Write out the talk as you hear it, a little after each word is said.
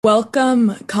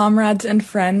Welcome, comrades and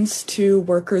friends, to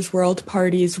Workers' World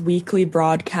Party's weekly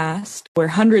broadcast, where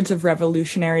hundreds of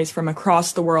revolutionaries from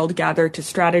across the world gather to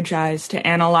strategize, to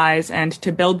analyze, and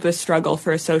to build the struggle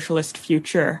for a socialist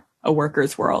future, a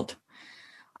workers' world.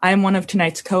 I am one of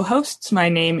tonight's co-hosts. My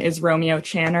name is Romeo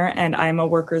Channer, and I'm a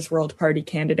Workers' World Party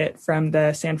candidate from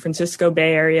the San Francisco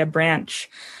Bay Area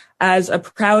branch. As a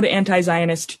proud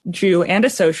anti-Zionist Jew and a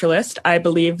socialist, I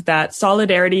believe that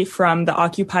solidarity from the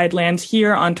occupied lands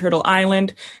here on Turtle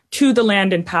Island to the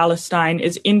land in Palestine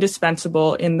is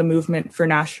indispensable in the movement for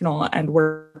national and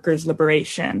workers'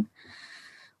 liberation.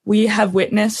 We have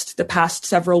witnessed the past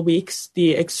several weeks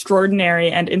the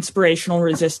extraordinary and inspirational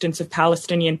resistance of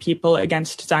Palestinian people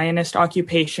against Zionist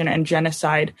occupation and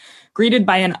genocide, greeted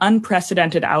by an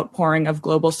unprecedented outpouring of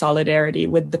global solidarity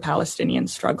with the Palestinian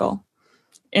struggle.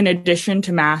 In addition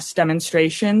to mass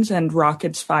demonstrations and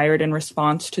rockets fired in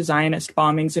response to Zionist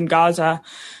bombings in Gaza,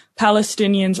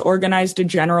 Palestinians organized a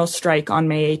general strike on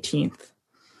May 18th.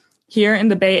 Here in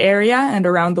the Bay Area and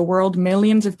around the world,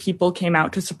 millions of people came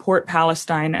out to support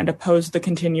Palestine and oppose the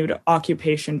continued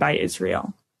occupation by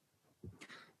Israel.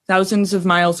 Thousands of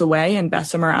miles away in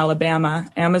Bessemer, Alabama,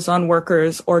 Amazon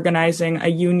workers organizing a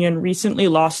union recently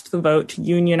lost the vote to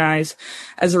unionize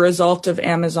as a result of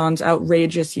Amazon's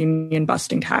outrageous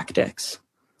union-busting tactics.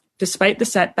 Despite the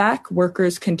setback,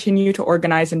 workers continue to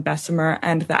organize in Bessemer,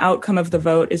 and the outcome of the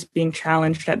vote is being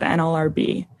challenged at the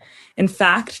NLRB. In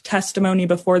fact, testimony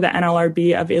before the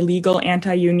NLRB of illegal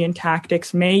anti-union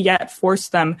tactics may yet force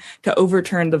them to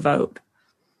overturn the vote.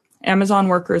 Amazon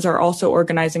workers are also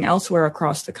organizing elsewhere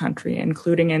across the country,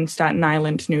 including in Staten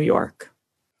Island, New York.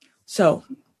 So,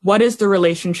 what is the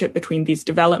relationship between these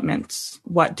developments?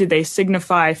 What do they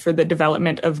signify for the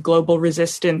development of global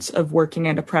resistance of working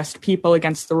and oppressed people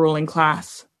against the ruling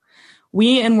class?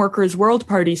 We in Workers' World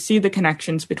Party see the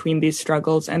connections between these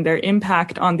struggles and their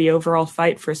impact on the overall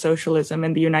fight for socialism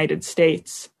in the United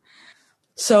States.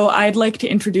 So I'd like to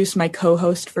introduce my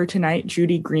co-host for tonight,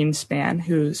 Judy Greenspan,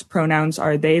 whose pronouns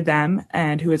are they, them,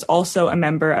 and who is also a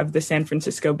member of the San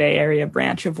Francisco Bay Area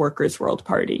branch of Workers' World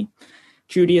Party.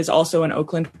 Judy is also an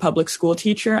Oakland public school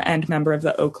teacher and member of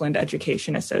the Oakland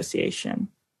Education Association.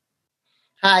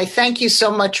 Hi, thank you so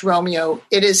much, Romeo.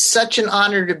 It is such an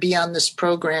honor to be on this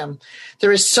program.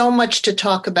 There is so much to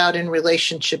talk about in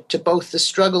relationship to both the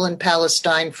struggle in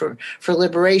Palestine for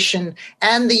liberation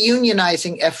and the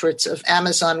unionizing efforts of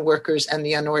Amazon workers and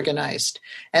the unorganized.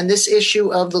 And this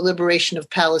issue of the liberation of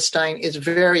Palestine is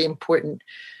very important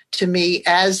to me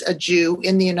as a Jew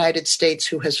in the United States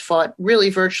who has fought really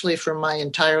virtually for my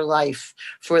entire life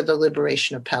for the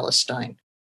liberation of Palestine.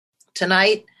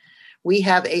 Tonight, we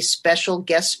have a special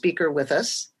guest speaker with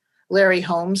us, Larry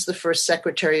Holmes, the first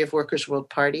Secretary of Workers' World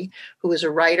Party, who is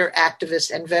a writer, activist,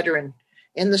 and veteran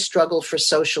in the struggle for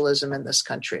socialism in this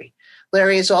country.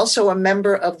 Larry is also a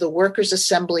member of the Workers'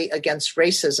 Assembly Against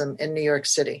Racism in New York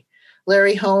City.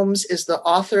 Larry Holmes is the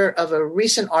author of a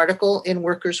recent article in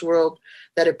Workers' World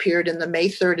that appeared in the May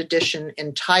 3rd edition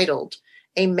entitled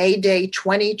A May Day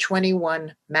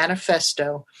 2021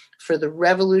 Manifesto for the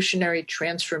Revolutionary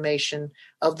Transformation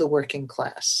of the Working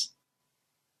Class.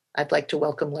 I'd like to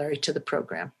welcome Larry to the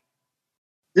program.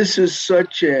 This is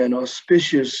such an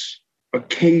auspicious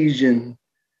occasion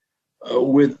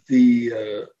with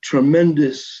the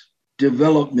tremendous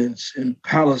developments in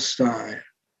Palestine.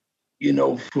 You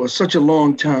know, for such a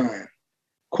long time,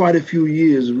 quite a few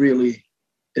years really,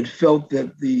 it felt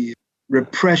that the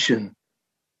repression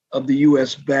of the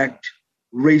US-backed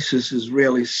racist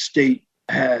Israeli state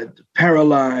had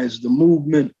paralyzed the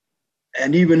movement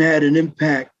and even had an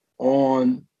impact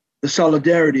on the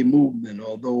solidarity movement,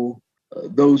 although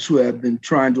those who have been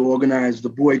trying to organize the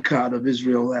boycott of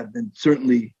Israel have been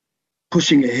certainly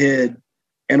pushing ahead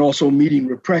and also meeting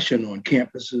repression on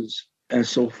campuses and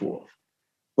so forth.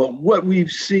 But what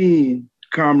we've seen,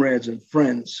 comrades and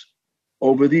friends,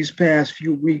 over these past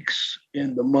few weeks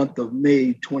in the month of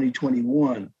May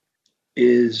 2021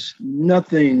 is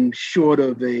nothing short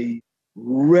of a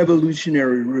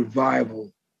revolutionary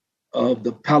revival of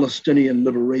the Palestinian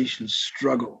liberation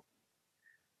struggle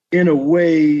in a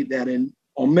way that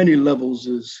on many levels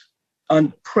is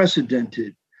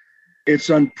unprecedented. It's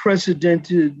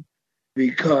unprecedented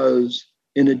because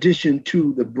in addition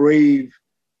to the brave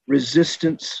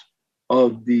resistance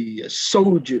of the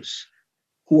soldiers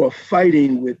who are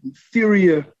fighting with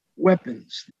inferior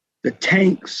weapons, the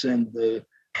tanks and the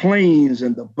planes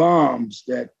and the bombs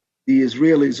that the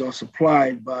Israelis are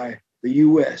supplied by the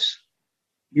US,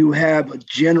 you have a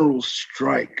general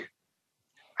strike.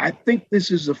 I think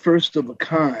this is the first of a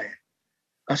kind,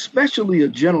 especially a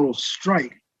general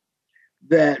strike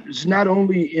that is not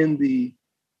only in the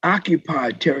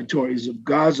occupied territories of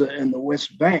Gaza and the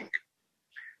West Bank,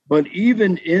 but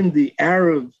even in the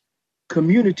Arab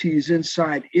communities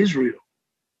inside Israel.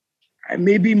 I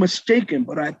may be mistaken,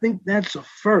 but I think that's a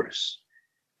first.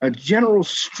 A general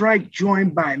strike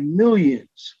joined by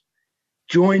millions,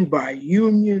 joined by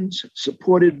unions,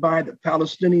 supported by the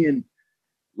Palestinian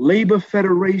Labor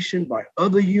Federation, by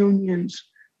other unions,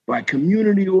 by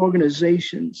community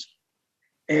organizations.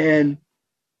 And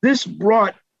this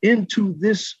brought into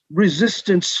this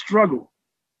resistance struggle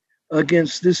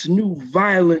against this new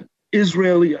violent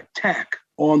Israeli attack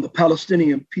on the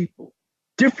Palestinian people,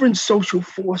 different social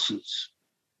forces.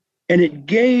 And it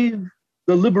gave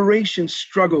the liberation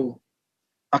struggle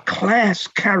a class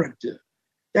character.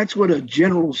 That's what a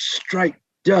general strike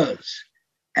does.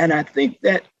 And I think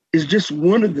that is just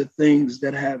one of the things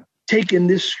that have taken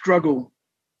this struggle,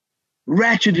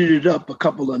 ratcheted it up a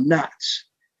couple of knots.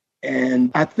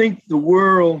 And I think the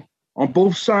world on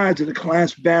both sides of the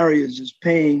class barriers is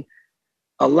paying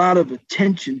a lot of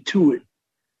attention to it.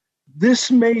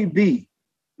 This may be,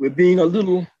 we're being a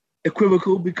little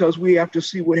equivocal because we have to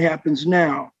see what happens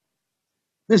now.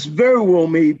 This very well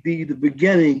may be the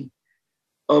beginning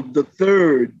of the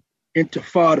third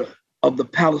intifada of the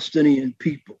Palestinian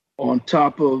people. On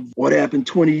top of what happened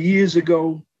 20 years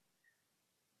ago,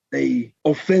 they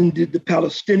offended the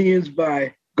Palestinians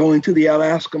by going to the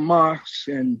Al-Aqsa Mosque,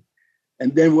 and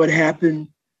then what happened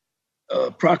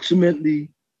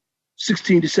approximately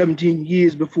 16 to 17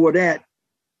 years before that,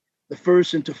 the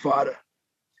first intifada.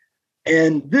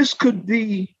 And this could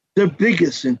be the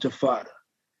biggest intifada,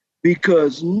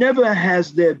 because never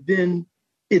has there been,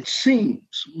 it seems,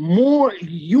 more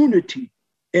unity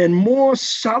and more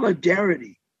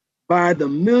solidarity by the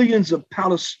millions of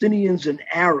Palestinians and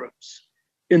Arabs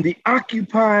in the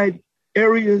occupied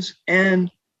areas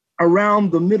and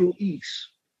around the Middle East.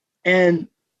 And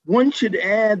one should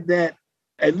add that,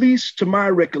 at least to my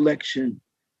recollection,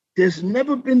 there's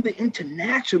never been the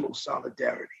international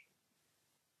solidarity.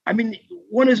 I mean,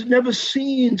 one has never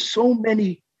seen so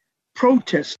many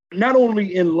protests, not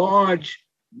only in large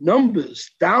numbers,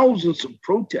 thousands of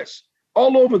protests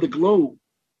all over the globe,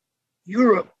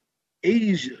 Europe,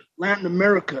 Asia, Latin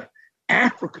America,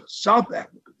 Africa, South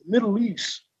Africa, the Middle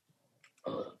East,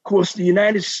 of course, the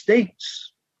United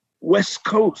States, West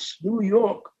Coast, New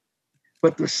York.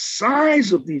 But the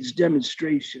size of these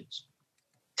demonstrations,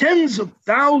 tens of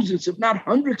thousands, if not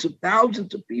hundreds of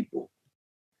thousands of people,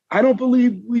 I don't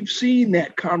believe we've seen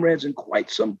that, comrades, in quite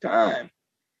some time.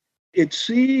 It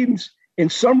seems, in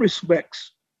some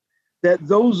respects, that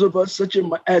those of us, such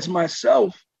as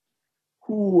myself,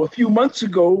 who a few months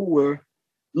ago were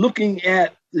looking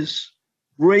at this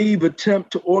brave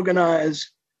attempt to organize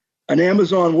an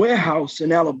Amazon warehouse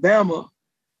in Alabama,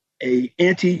 an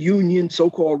anti-union,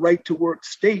 so-called right-to-work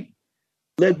state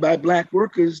led by Black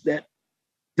workers,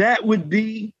 that would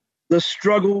be the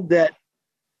struggle that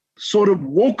sort of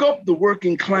woke up the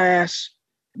working class,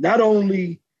 not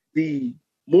only the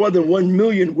more than 1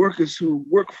 million workers who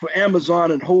work for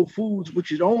Amazon and Whole Foods,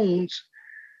 which it owns,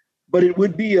 but it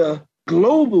would be a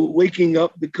global waking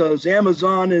up, because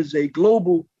Amazon is a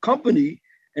global company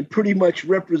and pretty much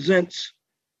represents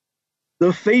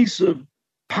the face of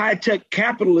high-tech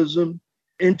capitalism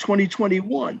in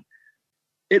 2021.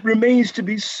 It remains to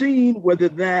be seen whether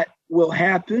that will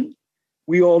happen.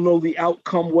 We all know the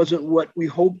outcome wasn't what we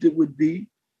hoped it would be,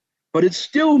 but it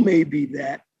still may be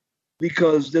that,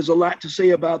 because there's a lot to say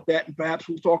about that, and perhaps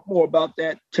we'll talk more about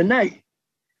that tonight.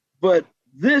 But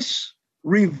this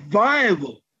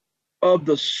revival of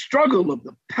the struggle of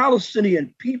the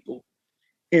Palestinian people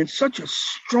in such a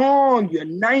strong,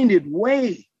 united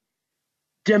way,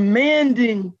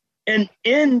 demanding an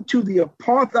end to the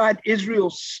apartheid Israel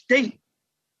state,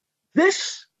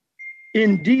 this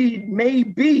indeed may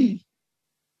be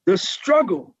the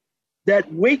struggle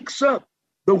that wakes up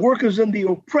the workers and the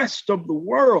oppressed of the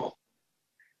world,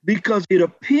 because it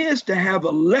appears to have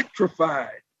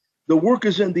electrified the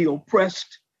workers and the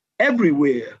oppressed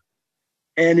everywhere.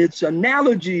 And its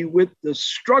analogy with the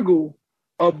struggle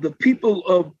of the people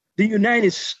of the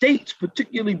United States,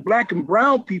 particularly Black and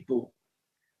brown people,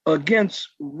 against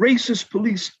racist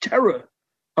police terror,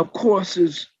 of course,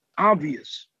 is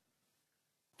obvious.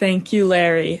 Thank you,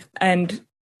 Larry. And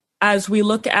as we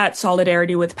look at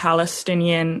solidarity with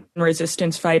Palestinian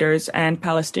resistance fighters and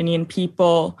Palestinian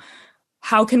people,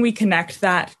 how can we connect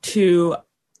that to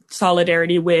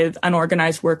solidarity with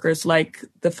unorganized workers like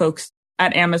the folks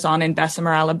at Amazon in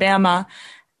Bessemer, Alabama?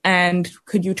 And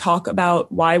could you talk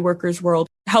about why Workers' World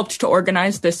helped to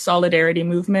organize this solidarity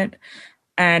movement?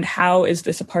 And how is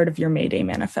this a part of your May Day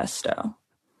manifesto?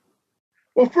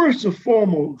 Well, first and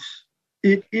foremost,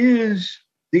 it is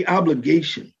the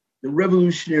obligation, the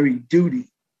revolutionary duty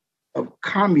of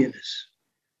communists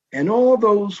and all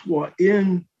those who are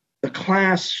in the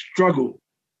class struggle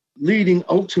leading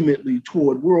ultimately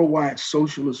toward worldwide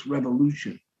socialist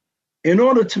revolution. In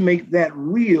order to make that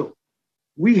real,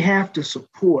 we have to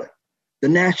support the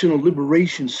national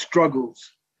liberation struggles,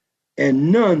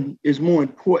 and none is more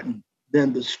important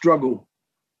than the struggle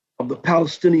of the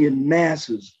Palestinian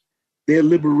masses, their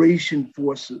liberation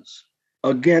forces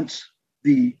against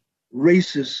the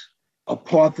racist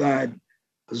apartheid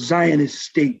Zionist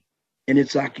state and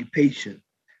its occupation.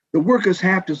 The workers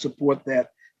have to support that,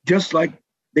 just like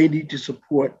they need to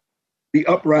support the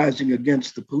uprising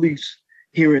against the police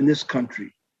here in this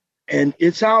country. And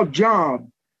it's our job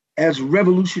as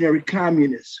revolutionary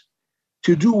communists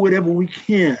to do whatever we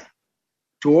can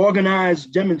to organize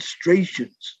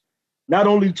demonstrations, not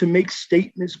only to make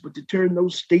statements, but to turn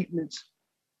those statements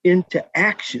into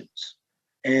actions.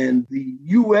 And the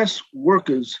U.S.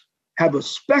 workers have a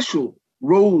special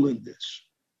role in this.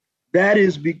 That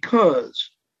is because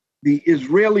the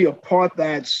Israeli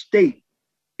apartheid state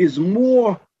is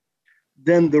more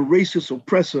than the racist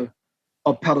oppressor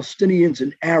of Palestinians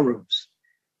and Arabs.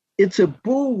 It's a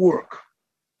bulwark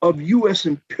of U.S.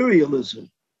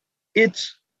 imperialism.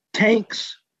 Its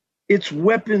tanks, its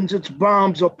weapons, its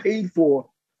bombs are paid for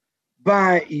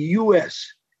by U.S.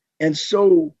 And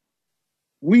so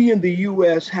we in the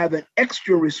U.S. have an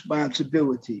extra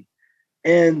responsibility.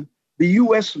 And the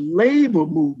U.S. labor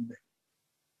movement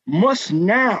must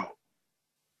now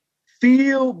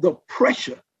feel the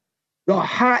pressure, the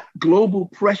hot global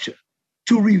pressure,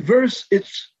 to reverse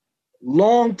its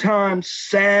long-time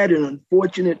sad and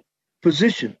unfortunate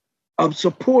position of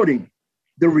supporting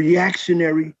the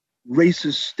reactionary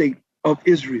racist state of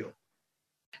Israel.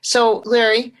 So,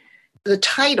 Larry, the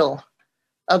title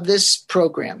of this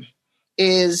program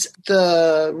is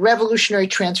The Revolutionary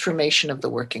Transformation of the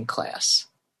Working Class.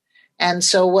 And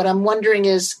so what I'm wondering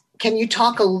is, can you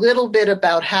talk a little bit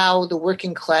about how the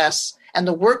working class and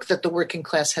the work that the working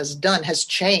class has done has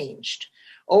changed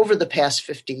over the past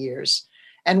 50 years?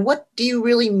 And what do you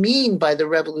really mean by the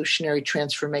revolutionary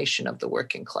transformation of the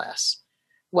working class?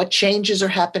 What changes are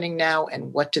happening now,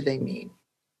 and what do they mean?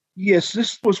 Yes,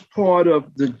 this was part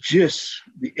of the gist,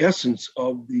 the essence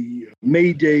of the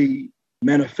May Day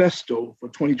manifesto for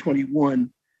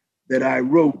 2021 that I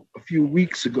wrote a few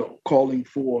weeks ago, calling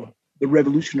for the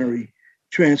revolutionary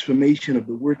transformation of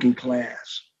the working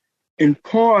class. In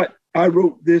part, I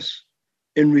wrote this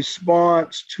in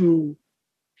response to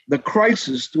the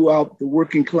crisis throughout the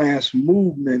working class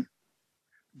movement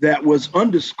that was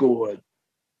underscored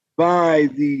by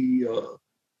the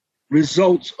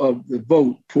results of the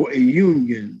vote for a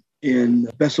union in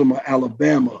Bessemer,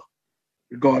 Alabama,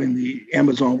 regarding the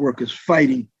Amazon workers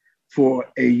fighting for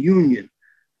a union.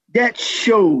 That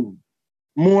showed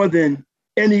more than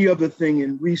any other thing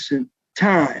in recent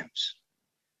times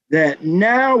that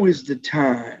now is the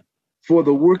time for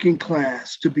the working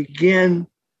class to begin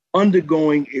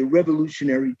undergoing a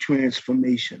revolutionary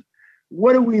transformation.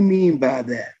 What do we mean by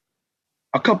that?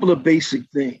 A couple of basic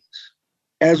things.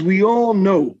 As we all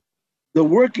know, the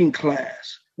working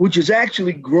class, which has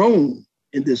actually grown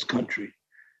in this country,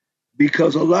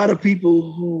 because a lot of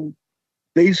people who,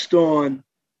 based on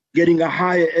getting a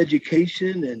higher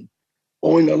education and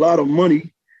owing a lot of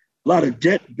money, a lot of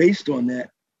debt based on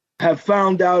that, have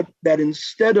found out that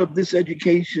instead of this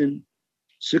education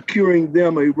securing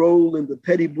them a role in the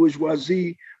petty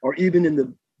bourgeoisie or even in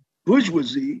the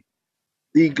bourgeoisie,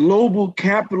 the global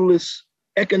capitalist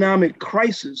economic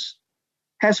crisis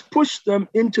has pushed them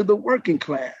into the working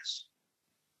class.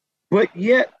 But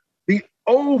yet, the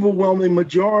overwhelming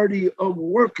majority of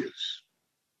workers,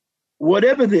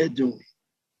 whatever they're doing,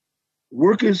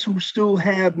 workers who still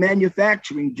have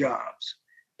manufacturing jobs,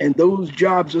 and those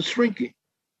jobs are shrinking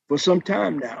for some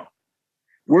time now,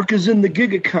 workers in the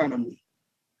gig economy,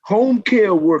 home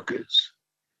care workers,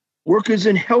 workers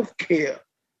in healthcare,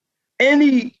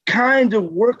 any kind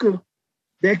of worker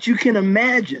that you can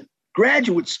imagine,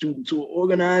 graduate students who are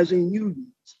organizing unions,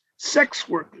 sex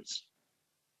workers,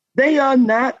 they are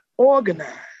not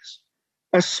organized,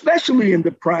 especially in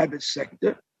the private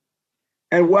sector.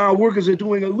 And while workers are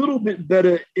doing a little bit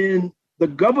better in the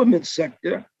government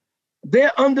sector,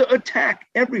 they're under attack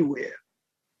everywhere.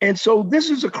 And so this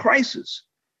is a crisis.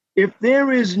 If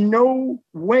there is no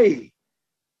way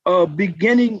of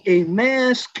beginning a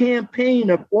mass campaign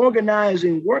of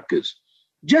organizing workers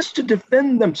just to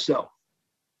defend themselves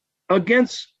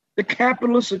against the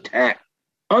capitalist attack,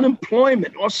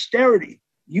 unemployment, austerity,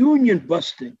 union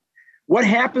busting, what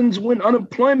happens when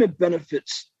unemployment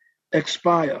benefits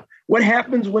expire? What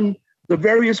happens when The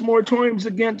various moratoriums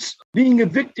against being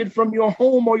evicted from your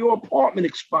home or your apartment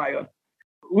expire.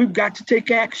 We've got to take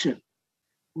action.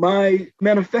 My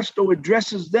manifesto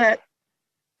addresses that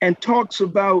and talks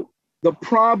about the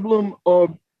problem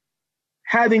of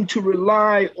having to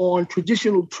rely on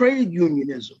traditional trade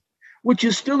unionism, which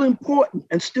is still important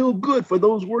and still good for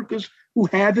those workers who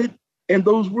have it and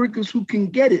those workers who can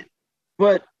get it.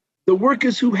 But the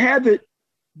workers who have it,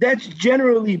 that's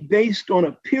generally based on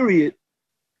a period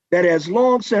that has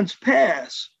long since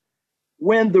passed,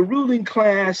 when the ruling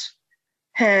class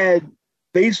had,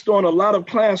 based on a lot of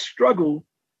class struggle,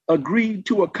 agreed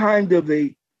to a kind of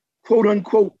a quote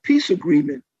unquote peace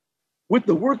agreement with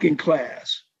the working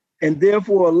class, and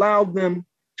therefore allowed them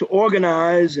to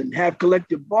organize and have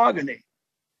collective bargaining.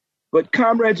 But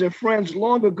comrades and friends,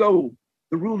 long ago,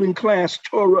 the ruling class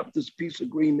tore up this peace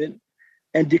agreement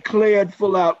and declared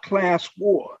full-out class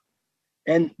war.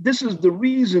 And this is the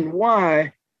reason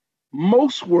why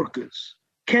most workers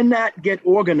cannot get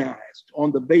organized on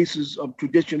the basis of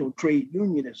traditional trade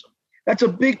unionism. That's a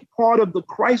big part of the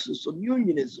crisis of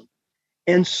unionism.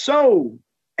 And so,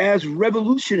 as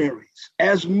revolutionaries,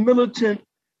 as militant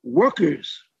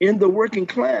workers in the working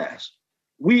class,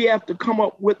 we have to come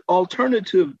up with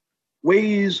alternative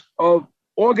ways of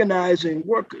organizing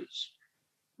workers.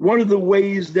 One of the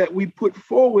ways that we put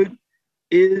forward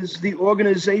is the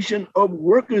organization of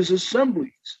workers'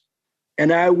 assemblies.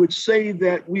 And I would say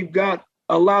that we've got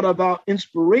a lot of our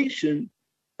inspiration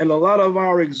and a lot of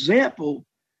our example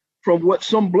from what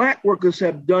some Black workers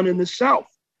have done in the South,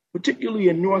 particularly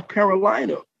in North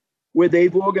Carolina, where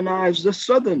they've organized the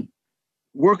Southern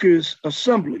Workers'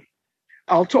 Assembly.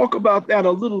 I'll talk about that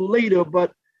a little later,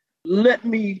 but let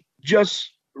me just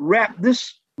wrap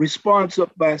this response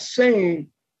up by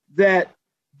saying that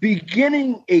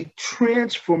beginning a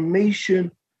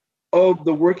transformation of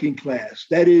the working class,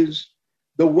 that is,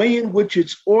 the way in which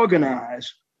it's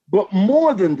organized, but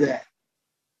more than that,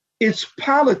 its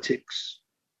politics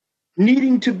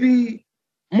needing to be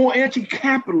more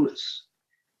anti-capitalist,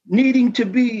 needing to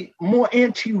be more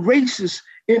anti-racist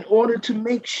in order to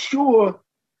make sure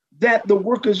that the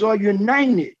workers are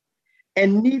united,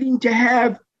 and needing to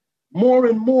have more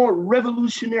and more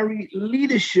revolutionary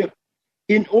leadership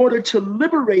in order to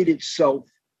liberate itself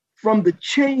from the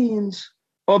chains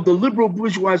of the liberal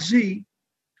bourgeoisie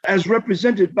as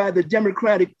represented by the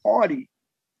Democratic Party.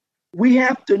 We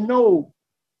have to know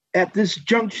at this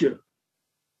juncture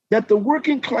that the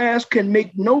working class can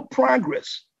make no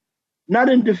progress, not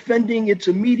in defending its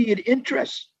immediate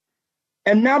interests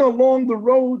and not along the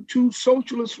road to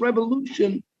socialist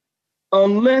revolution,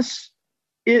 unless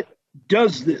it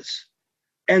does this.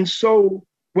 And so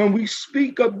when we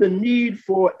speak of the need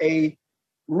for a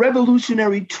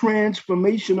revolutionary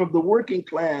transformation of the working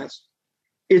class,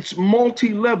 it's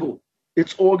multi-level,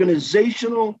 it's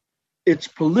organizational, it's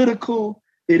political,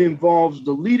 it involves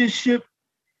the leadership,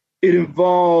 it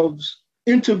involves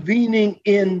intervening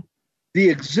in the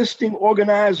existing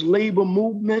organized labor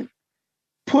movement,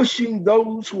 pushing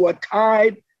those who are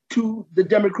tied to the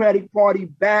Democratic Party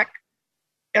back,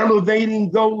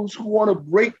 elevating those who want to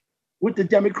break with the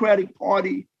Democratic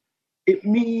Party. It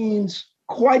means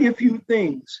quite a few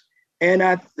things. And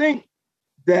I think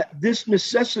that this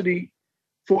necessity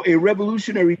for a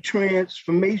revolutionary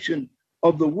transformation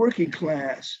of the working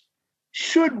class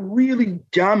should really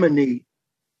dominate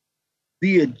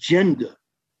the agenda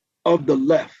of the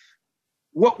left,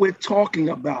 what we're talking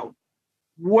about,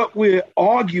 what we're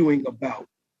arguing about,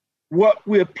 what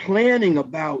we're planning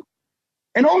about,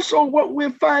 and also what we're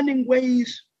finding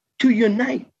ways to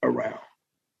unite around.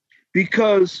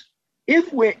 Because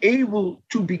if we're able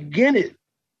to begin it,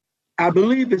 I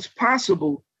believe it's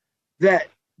possible that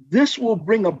this will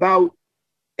bring about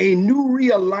a new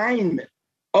realignment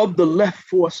of the left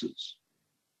forces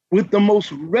with the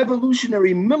most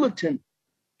revolutionary militant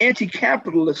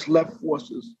anti-capitalist left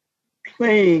forces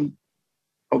playing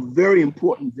a very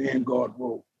important vanguard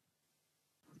role.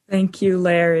 Thank you,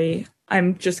 Larry.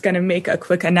 I'm just going to make a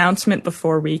quick announcement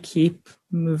before we keep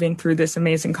moving through this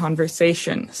amazing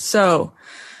conversation. So,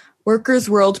 Workers'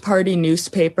 World Party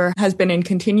newspaper has been in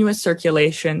continuous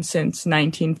circulation since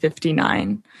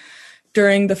 1959.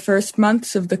 During the first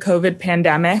months of the COVID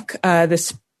pandemic,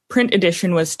 this print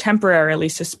edition was temporarily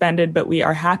suspended, but we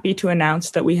are happy to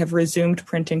announce that we have resumed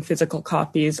printing physical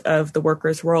copies of the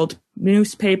Workers' World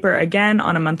newspaper again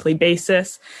on a monthly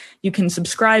basis. You can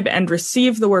subscribe and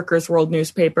receive the Workers' World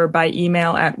newspaper by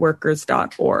email at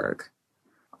workers.org.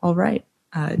 All right.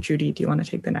 Judy, do you want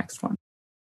to take the next one?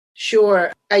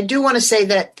 Sure. I do want to say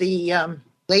that the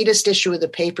latest issue of the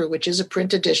paper, which is a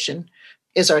print edition,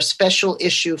 is our special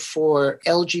issue for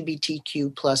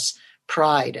LGBTQ plus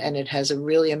pride. And it has a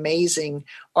really amazing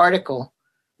article.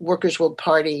 Workers' World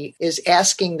Party is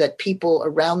asking that people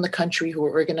around the country who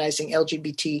are organizing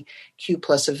LGBTQ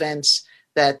plus events,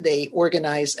 that they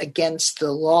organize against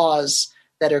the laws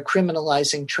that are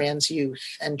criminalizing trans youth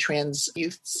and trans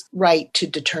youth's right to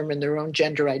determine their own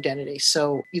gender identity.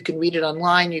 So you can read it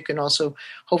online. You can also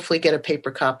hopefully get a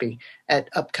paper copy at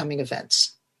upcoming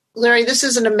events. Larry, this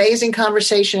is an amazing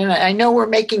conversation. And I know we're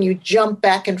making you jump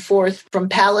back and forth from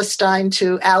Palestine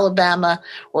to Alabama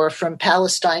or from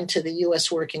Palestine to the U.S.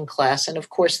 working class. And of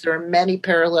course, there are many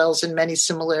parallels and many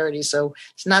similarities. So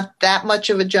it's not that much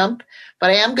of a jump, but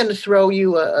I am going to throw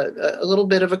you a little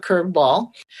bit of a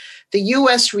curveball. The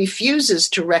U.S. refuses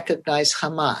to recognize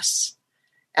Hamas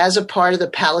as a part of the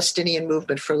Palestinian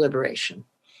movement for liberation,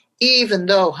 even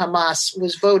though Hamas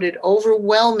was voted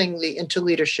overwhelmingly into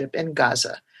leadership in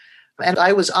Gaza. And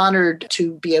I was honored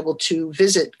to be able to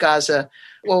visit Gaza,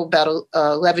 about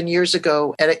 11 years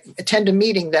ago, and attend a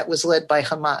meeting that was led by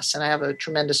Hamas. And I have a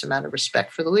tremendous amount of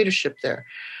respect for the leadership there.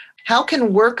 How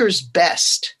can workers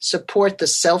best support the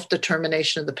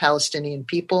self-determination of the Palestinian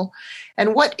people?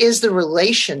 And what is the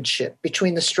relationship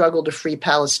between the struggle to free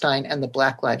Palestine and the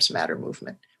Black Lives Matter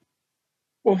movement?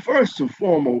 Well, first and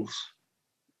foremost,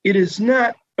 it is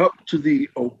not up to the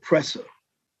oppressor,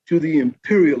 to the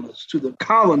imperialist, to the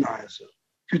colonizer,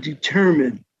 to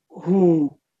determine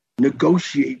who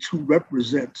negotiates, who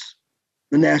represents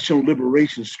the national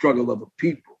liberation struggle of a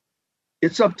people.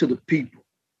 It's up to the people.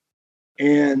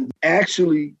 And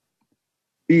actually,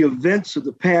 the events of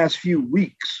the past few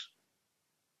weeks,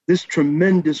 this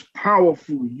tremendous,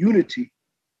 powerful unity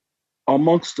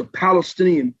amongst the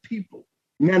Palestinian people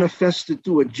manifested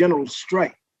through a general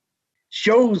strike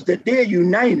shows that they're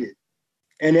united.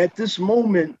 And at this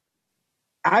moment,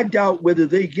 I doubt whether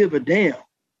they give a damn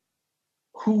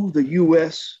who the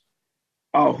U.S.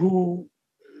 or who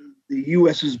the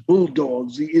U.S.'s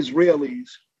bulldogs, the Israelis,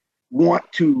 want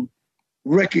to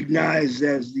recognize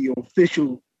as the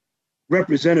official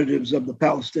representatives of the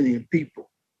Palestinian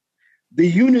people. The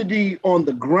unity on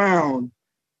the ground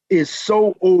is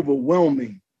so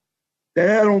overwhelming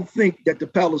that I don't think that the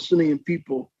Palestinian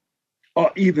people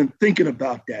are even thinking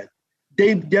about that.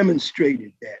 They've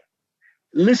demonstrated that.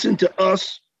 Listen to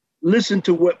us, listen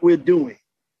to what we're doing,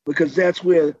 because that's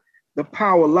where the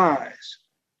power lies.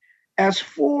 As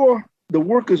for the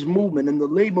workers' movement and the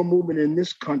labor movement in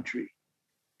this country,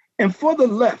 and for the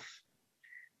left,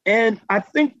 and I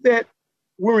think that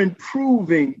we're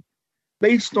improving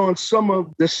based on some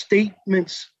of the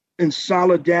statements in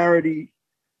solidarity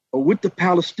with the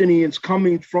Palestinians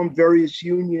coming from various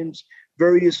unions,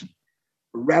 various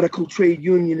radical trade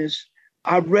unionists.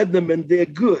 I've read them and they're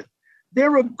good.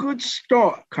 They're a good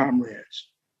start, comrades,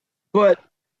 but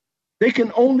they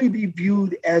can only be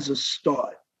viewed as a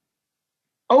start.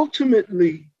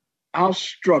 Ultimately, our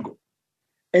struggle,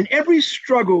 and every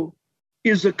struggle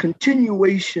is a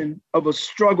continuation of a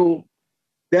struggle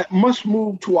that must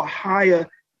move to a higher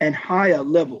and higher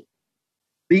level.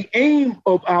 The aim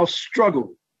of our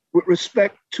struggle with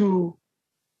respect to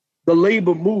the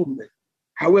labor movement,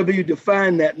 however you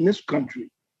define that in this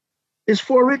country, is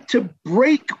for it to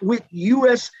break with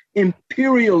U.S.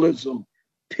 imperialism,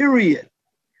 period.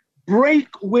 Break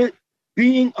with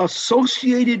being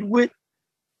associated with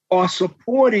or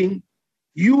supporting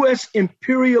U.S.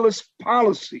 imperialist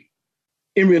policy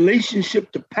in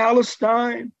relationship to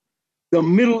Palestine, the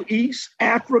Middle East,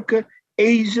 Africa,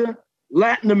 Asia,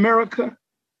 Latin America,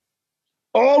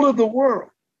 all of the world.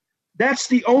 That's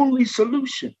the only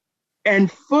solution.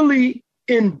 And fully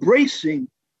embracing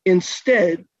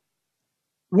instead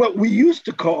what we used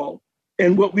to call,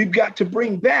 and what we've got to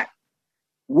bring back,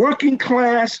 working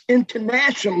class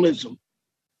internationalism,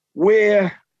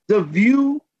 where the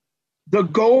view, the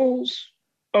goals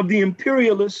of the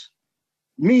imperialists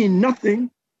mean nothing.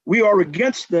 We are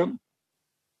against them.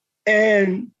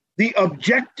 And the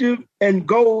objective and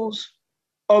goals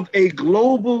of a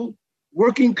global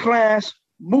working class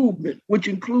movement, which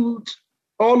includes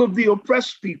all of the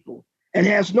oppressed people and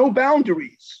has no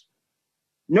boundaries,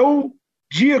 no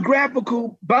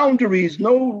geographical boundaries,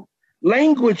 no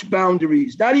language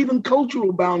boundaries, not even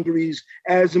cultural boundaries,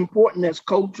 as important as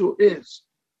culture is.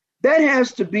 That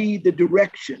has to be the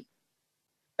direction.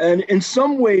 And in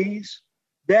some ways,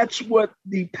 that's what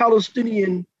the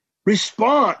Palestinian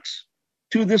response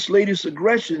to this latest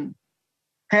aggression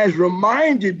has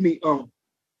reminded me of.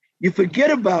 You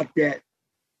forget about that,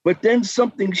 but then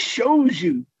something shows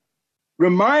you,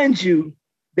 reminds you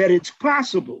that it's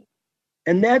possible.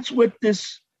 And that's what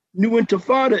this new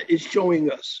intifada is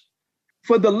showing us.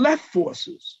 For the left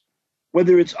forces,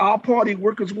 whether it's our party,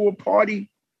 Workers' World Party,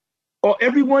 or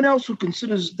everyone else who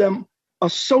considers them a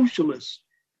socialist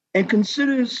and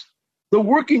considers the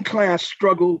working class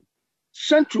struggle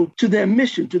central to their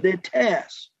mission, to their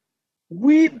task.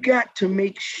 We've got to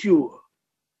make sure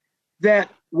that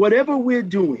whatever we're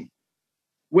doing,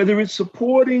 whether it's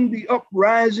supporting the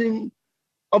uprising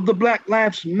of the Black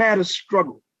Lives Matter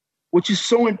struggle, which is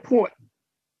so important.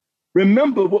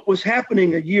 Remember what was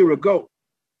happening a year ago.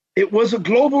 It was a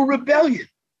global rebellion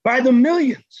by the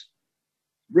millions.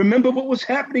 Remember what was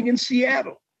happening in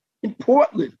Seattle, in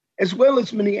Portland, as well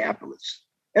as Minneapolis,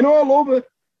 and all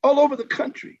over the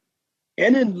country,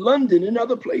 and in London and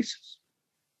other places.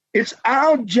 It's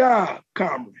our job,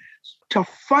 comrades, to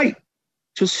fight,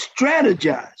 to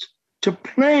strategize, to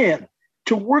plan,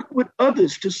 to work with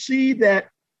others to see that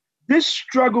this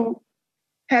struggle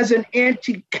has an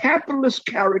anti-capitalist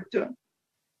character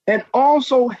and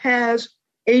also has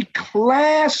a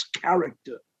class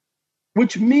character,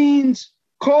 which means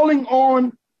calling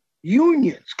on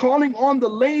unions, calling on the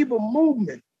labor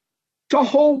movement to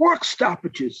hold work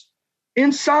stoppages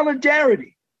in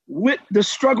solidarity with the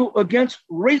struggle against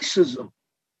racism,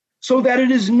 so that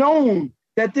it is known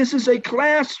that this is a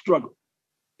class struggle.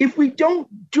 If we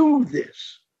don't do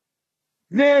this,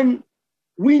 then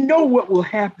we know what will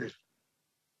happen.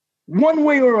 One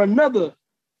way or another,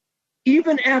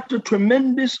 even after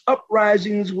tremendous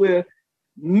uprisings where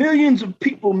millions of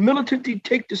people militantly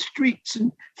take the streets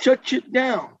and shut shit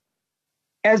down,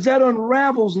 as that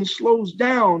unravels and slows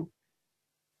down,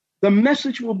 the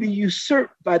message will be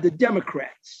usurped by the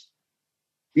Democrats.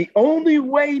 The only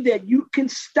way that you can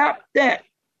stop that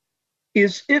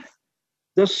is if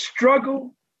the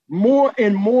struggle more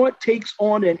and more takes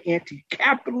on an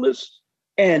anti-capitalist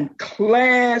and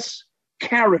class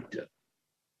character.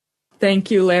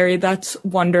 Thank you, Larry. That's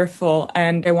wonderful.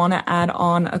 And I want to add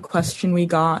on a question we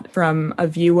got from a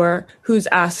viewer who's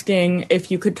asking if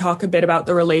you could talk a bit about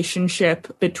the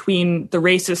relationship between the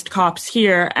racist cops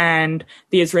here and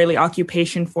the Israeli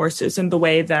occupation forces and the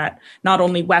way that not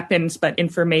only weapons, but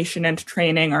information and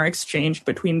training are exchanged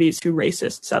between these two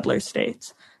racist settler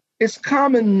states. It's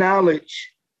common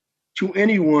knowledge to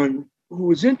anyone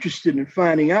who is interested in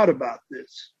finding out about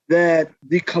this that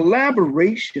the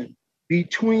collaboration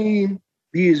between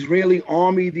the Israeli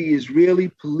army, the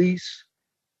Israeli police,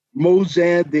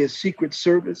 Mossad, their secret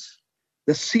service,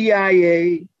 the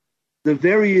CIA, the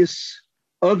various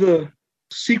other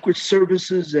secret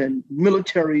services and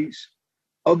militaries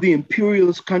of the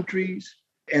imperialist countries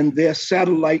and their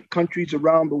satellite countries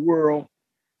around the world,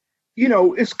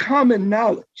 it's common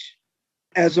knowledge.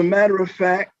 As a matter of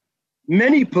fact,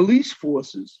 many police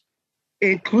forces,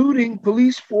 including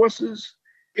police forces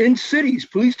in cities,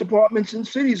 police departments in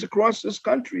cities across this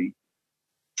country,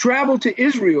 travel to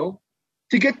Israel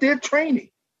to get their training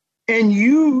and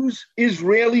use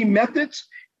Israeli methods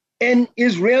and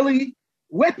Israeli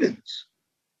weapons.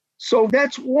 So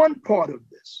that's one part of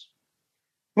this.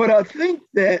 But I think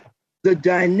that the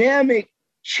dynamic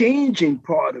changing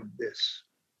part of this,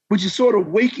 which is sort of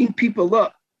waking people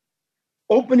up,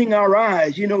 opening our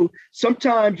eyes,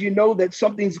 sometimes you know that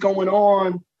something's going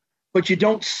on, but you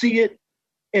don't see it.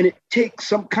 And it takes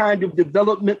some kind of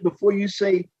development before you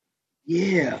say,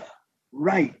 yeah,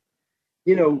 right.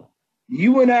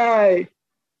 You and I,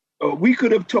 we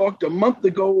could have talked a month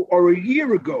ago or a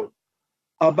year ago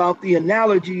about the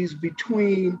analogies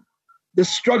between the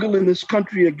struggle in this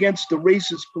country against the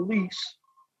racist police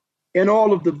and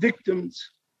all of the victims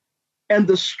and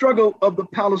the struggle of the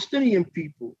Palestinian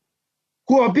people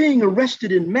who are being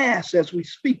arrested in mass as we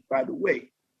speak, by the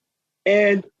way.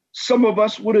 And some of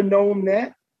us would have known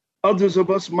that. Others of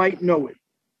us might know it.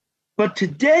 But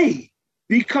today,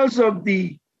 because of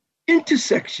the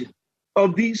intersection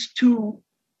of these two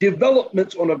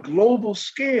developments on a global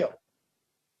scale,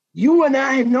 you and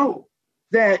I know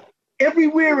that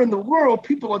everywhere in the world,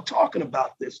 people are talking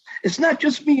about this. It's not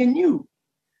just me and you.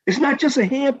 It's not just a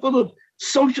handful of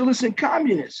socialists and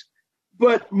communists,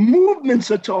 but movements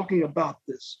are talking about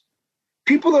this.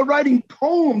 People are writing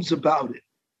poems about it.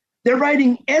 They're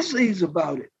writing essays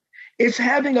about it. It's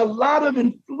having a lot of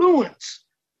influence.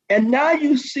 And now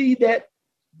you see that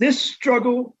this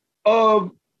struggle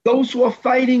of those who are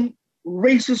fighting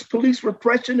racist police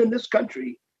repression in this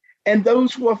country and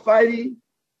those who are fighting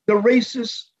the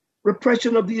racist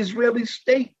repression of the Israeli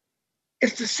state,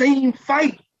 it's the same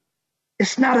fight.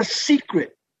 It's not a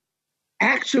secret.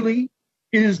 Actually,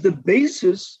 it is the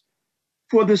basis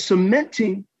for the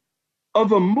cementing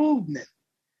of a movement.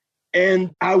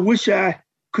 And I wish I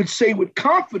could say with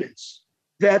confidence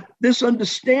that this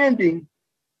understanding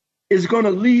is going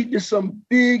to lead to some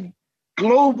big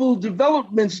global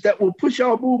developments that will push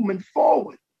our movement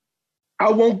forward.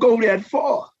 I won't go that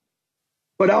far,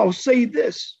 but I'll say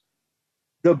this.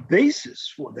 the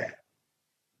basis for that.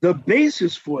 The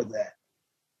basis for that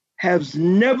has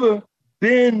never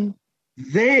been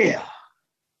there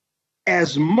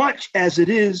as much as it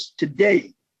is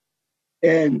today.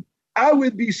 And I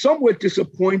would be somewhat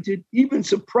disappointed, even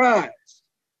surprised,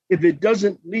 if it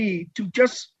doesn't lead to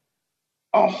just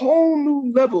a whole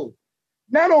new level,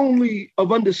 not only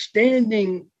of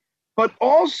understanding, but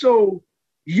also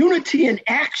unity in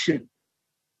action.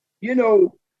 You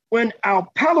know, when our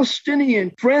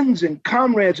Palestinian friends and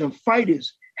comrades and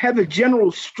fighters have a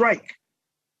general strike,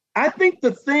 I think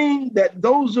the thing that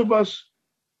those of us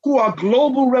who are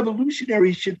global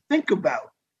revolutionaries should think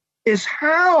about is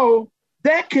how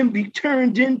that can be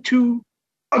turned into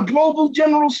a global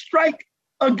general strike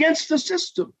against the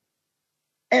system,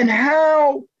 and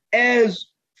how, as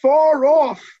far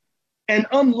off and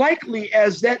unlikely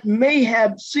as that may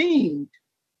have seemed,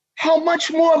 how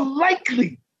much more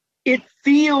likely it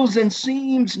feels and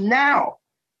seems now.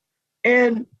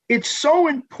 And it's so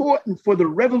important for the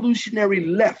revolutionary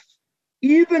left,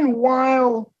 even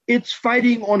while it's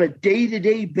fighting on a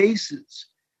day-to-day basis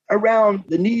around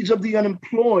the needs of the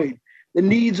unemployed, the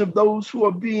needs of those who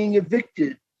are being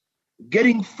evicted,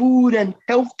 getting food and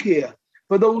health care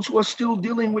for those who are still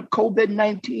dealing with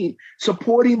COVID-19,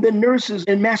 supporting the nurses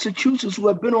in Massachusetts who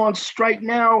have been on strike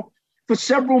now for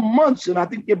several months, and I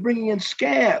think they're bringing in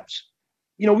scabs.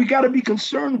 You know, we got to be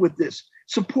concerned with this,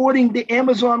 supporting the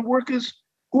Amazon workers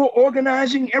who are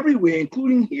organizing everywhere,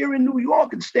 including here in New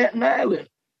York and Staten Island.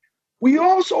 We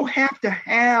also have to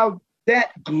have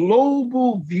that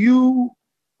global view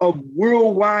of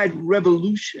worldwide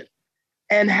revolution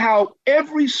and how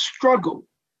every struggle,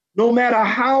 no matter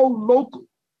how local,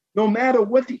 no matter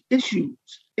what the issues,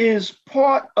 is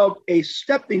part of a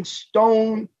stepping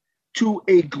stone to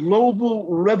a global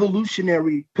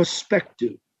revolutionary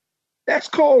perspective. That's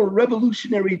called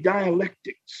revolutionary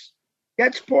dialectics.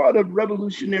 That's part of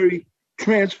revolutionary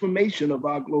transformation of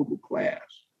our global class.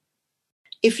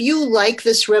 If you like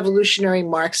this revolutionary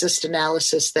Marxist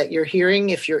analysis that you're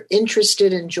hearing, if you're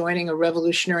interested in joining a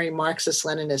revolutionary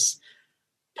Marxist-Leninist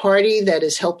party that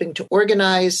is helping to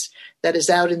organize, that is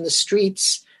out in the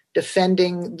streets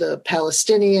defending the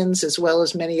Palestinians as well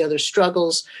as many other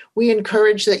struggles, we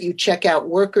encourage that you check out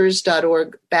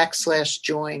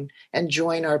workers.org/join and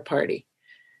join our party.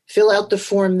 Fill out the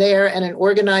form there, and an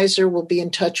organizer will be in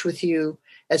touch with you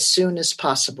as soon as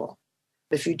possible.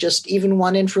 If you just even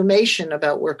want information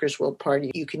about Workers' World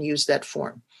Party, you can use that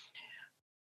form.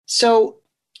 So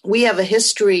we have a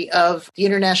history of the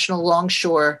International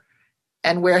Longshore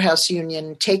and Warehouse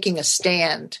Union taking a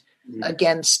stand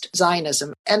against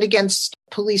Zionism and against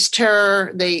police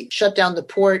terror. They shut down the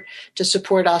port to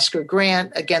support Oscar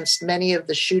Grant against many of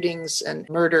the shootings and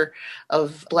murder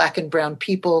of Black and brown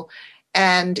people.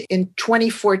 And in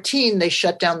 2014, they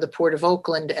shut down the port of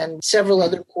Oakland and several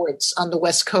other ports on the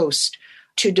West Coast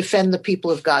to defend the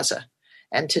people of Gaza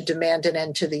and to demand an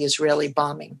end to the Israeli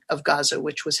bombing of Gaza,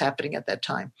 which was happening at that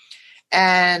time.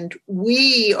 And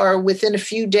we are within a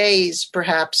few days,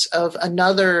 perhaps, of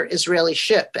another Israeli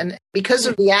ship. And because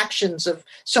of the actions of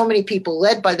so many people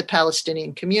led by the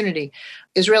Palestinian community,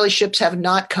 Israeli ships have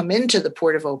not come into the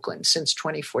port of Oakland since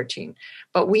 2014.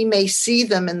 But we may see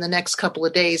them in the next couple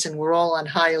of days, and we're all on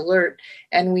high alert.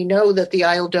 And we know that the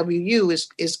ILWU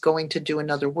is going to do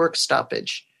another work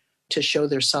stoppage to show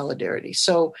their solidarity.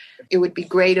 So it would be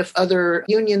great if other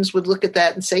unions would look at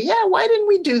that and say, yeah, why didn't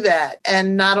we do that?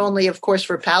 And not only, of course,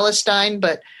 for Palestine,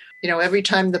 but, you know, every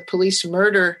time the police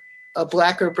murder a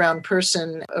Black or brown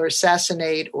person or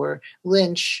assassinate or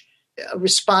lynch, a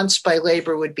response by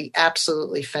labor would be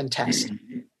absolutely fantastic.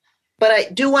 But I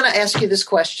do want to ask you this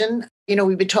question. You know,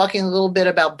 we've been talking a little bit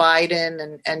about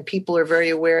Biden, and people are very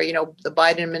aware, you know, the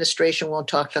Biden administration won't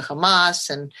talk to Hamas,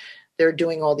 and they're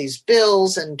doing all these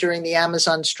bills. And during the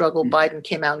Amazon struggle, Biden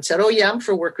came out and said, oh, yeah, I'm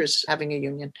for workers having a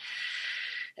union.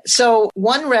 So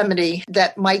one remedy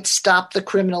that might stop the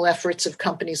criminal efforts of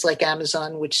companies like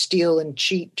Amazon, which steal and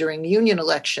cheat during union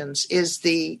elections, is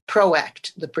the PRO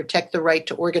Act, the Protect the Right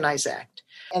to Organize Act.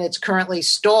 And it's currently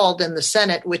stalled in the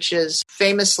Senate, which is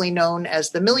famously known as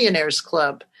the Millionaires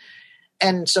Club.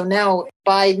 And so now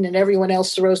Biden and everyone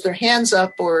else throws their hands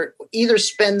up, or either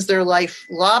spends their life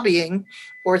lobbying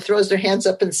or throws their hands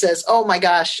up and says, oh my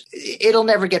gosh, it'll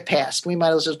never get passed. We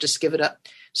might as well just give it up.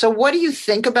 So what do you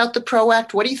think about the PRO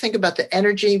Act? What do you think about the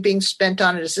energy being spent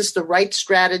on it? Is this the right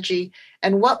strategy?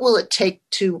 And what will it take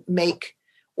to make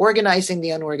organizing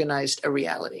the unorganized a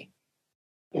reality?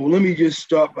 Well, let me just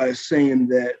start by saying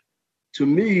that, to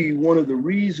me, one of the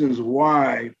reasons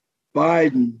why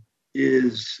Biden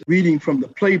is reading from the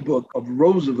playbook of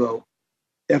Roosevelt,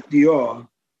 FDR,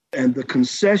 and the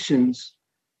concessions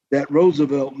that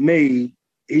Roosevelt made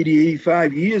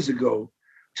 85 years ago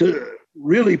to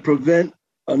really prevent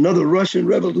another Russian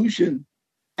revolution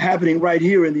happening right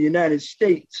here in the United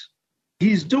States.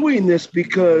 He's doing this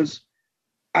because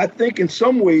I think in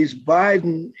some ways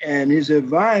Biden and his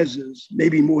advisors,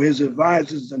 maybe more his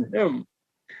advisors than him,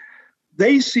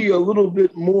 they see a little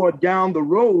bit more down the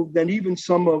road than even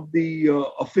some of the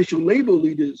official labor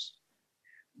leaders.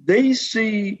 They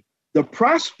see the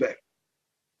prospect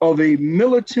of a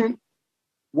militant,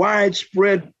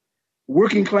 widespread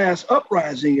working class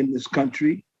uprising in this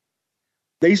country.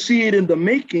 They see it in the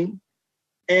making,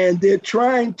 and they're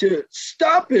trying to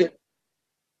stop it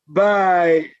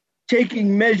by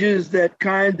taking measures that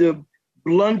kind of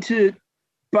blunt it,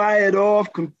 buy it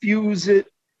off, confuse it,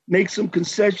 make some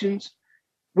concessions.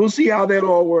 We'll see how that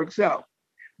all works out.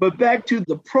 But back to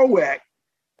the PRO Act,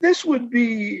 this would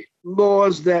be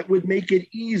laws that would make it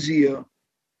easier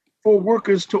for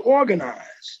workers to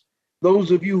organize.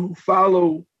 Those of you who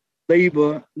follow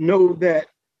labor know that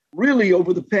really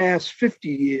over the past 50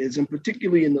 years, and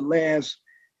particularly in the last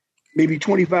maybe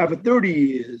 25 or 30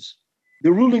 years,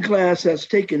 the ruling class has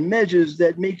taken measures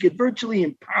that make it virtually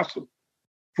impossible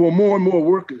for more and more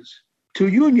workers to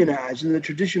unionize in the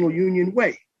traditional union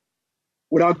way.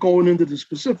 Without going into the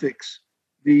specifics,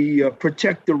 the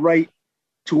Protect the Right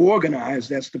to Organize,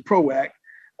 that's the PRO Act,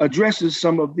 addresses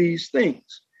some of these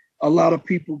things. A lot of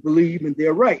people believe, and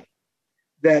they're right,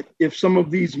 that if some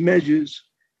of these measures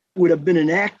would have been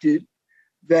enacted,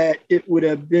 that it would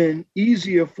have been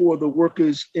easier for the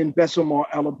workers in Bessemer,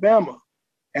 Alabama,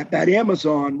 at that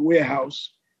Amazon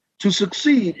warehouse, to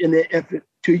succeed in their effort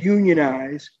to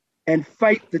unionize and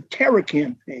fight the terror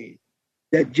campaign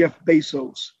that Jeff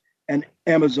Bezos and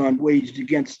Amazon waged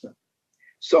against them.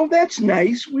 So that's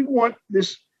nice. We want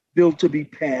this bill to be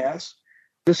passed.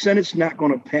 The Senate's not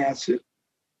going to pass it.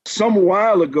 Some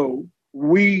while ago,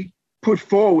 we put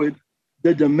forward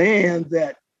the demand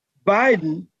that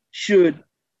Biden should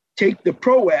take the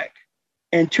PRO Act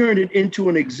and turn it into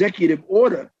an executive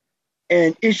order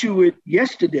and issue it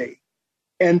yesterday.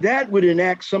 And that would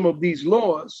enact some of these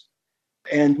laws.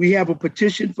 And we have a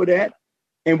petition for that,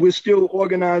 and we're still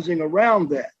organizing around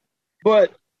that.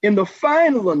 But in the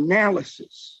final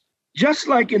analysis, just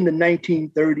like in the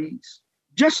 1930s,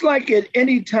 just like at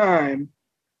any time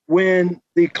when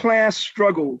the class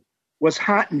struggle was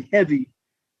hot and heavy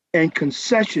and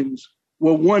concessions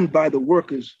were won by the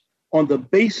workers on the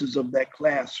basis of that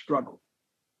class struggle,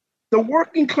 the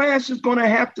working class is going to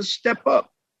have to step up.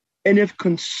 And if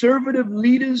conservative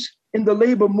leaders in the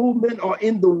labor movement are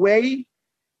in the way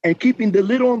and keeping the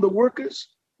lid on the workers,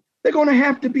 they're going to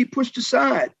have to be pushed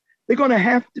aside. They're going to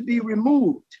have to be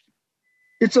removed.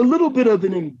 It's a little bit of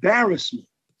an embarrassment.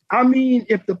 I mean,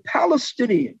 if the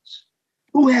Palestinians,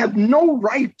 who have no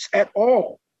rights at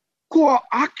all, who are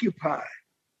occupied,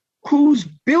 whose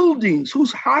buildings,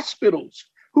 whose hospitals,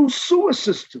 whose sewer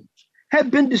systems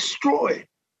have been destroyed,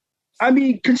 I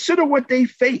mean, consider what they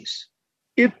face.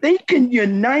 If they can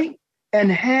unite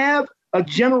and have a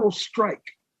general strike,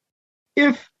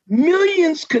 if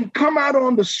millions can come out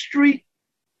on the street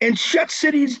and shut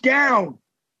cities down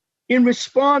in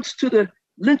response to the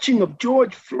lynching of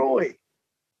George Floyd,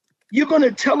 you're going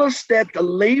to tell us that the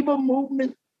labor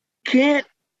movement can't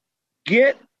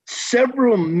get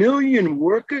several million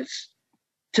workers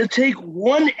to take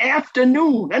one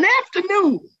afternoon, an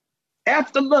afternoon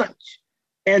after lunch,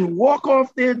 and walk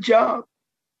off their job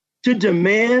to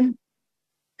demand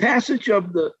passage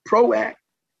of the PRO Act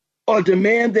or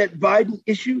demand that Biden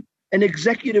issue an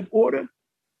executive order?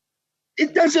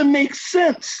 It doesn't make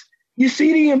sense. You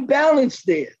see the imbalance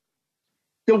there.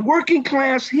 The working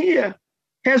class here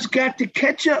has got to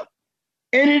catch up,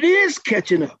 and it is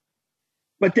catching up.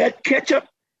 But that catch up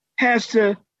has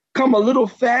to come a little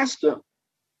faster,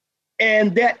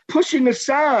 and that pushing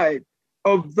aside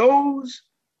of those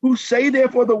who say they're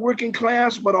for the working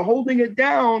class but are holding it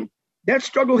down, that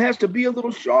struggle has to be a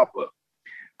little sharper.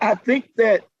 I think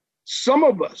that some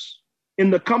of us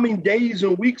in the coming days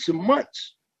and weeks and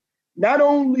months, not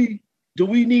only do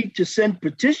we need to send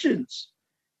petitions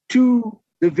to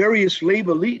the various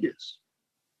labor leaders,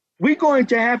 we're going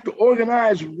to have to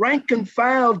organize rank and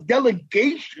file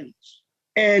delegations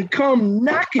and come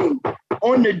knocking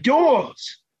on the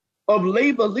doors of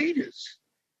labor leaders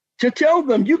to tell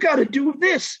them, you got to do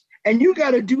this and you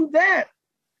got to do that.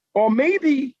 Or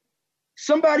maybe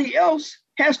somebody else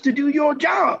has to do your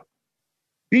job.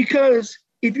 Because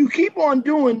if you keep on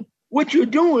doing what you're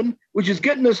doing, which is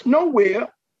getting us nowhere,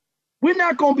 we're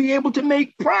not going to be able to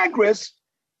make progress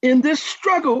in this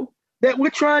struggle that we're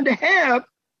trying to have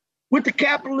with the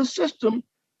capitalist system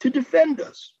to defend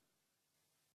us.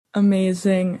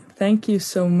 Amazing. Thank you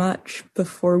so much.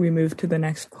 Before we move to the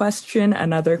next question,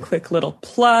 another quick little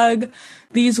plug.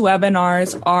 These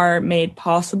webinars are made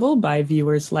possible by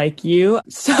viewers like you.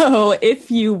 So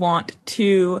if you want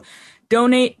to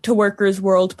donate to Workers'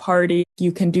 World Party,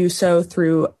 you can do so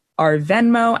through our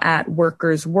Venmo at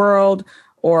Workers World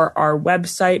or our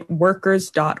website,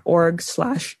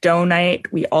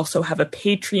 workers.org/donate. We also have a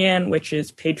Patreon, which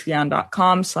is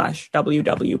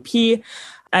patreon.com/WWP.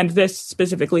 And this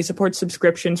specifically supports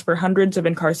subscriptions for hundreds of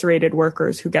incarcerated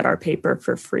workers who get our paper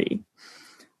for free.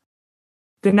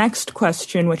 The next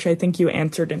question, which I think you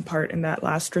answered in part in that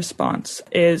last response,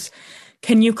 is,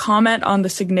 can you comment on the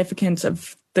significance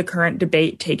of the current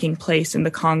debate taking place in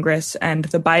the Congress and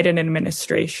the Biden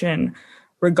administration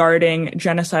regarding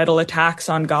genocidal attacks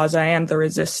on Gaza and the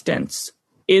resistance?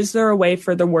 Is there a way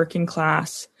for the working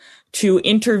class to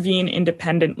intervene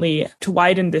independently to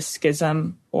widen this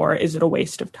schism, or is it a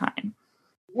waste of time?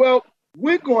 Well,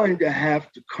 we're going to have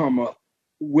to come up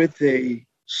with a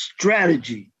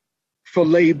strategy for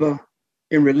labor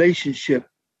in relationship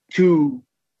to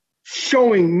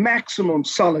showing maximum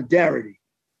solidarity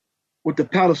with the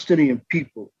Palestinian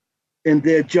people in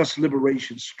their just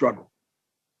liberation struggle.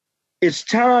 It's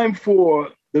time for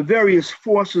the various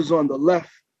forces on the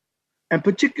left, and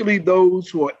particularly those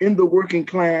who are in the working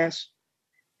class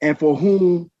and for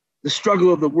whom the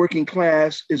struggle of the working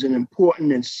class is an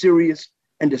important and serious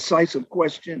and decisive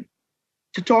question,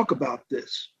 to talk about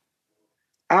this.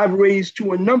 I've raised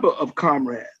to a number of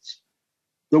comrades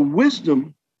the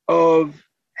wisdom of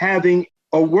having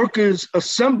a workers'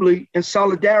 assembly in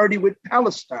solidarity with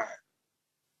Palestine.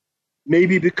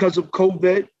 Maybe because of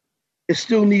COVID, it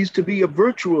still needs to be a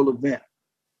virtual event.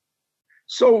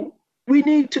 So we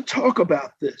need to talk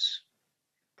about this.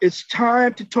 It's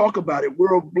time to talk about it.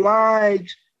 We're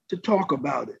obliged to talk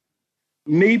about it.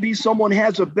 Maybe someone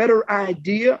has a better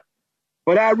idea,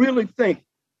 but I really think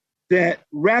that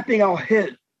wrapping our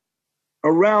head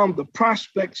around the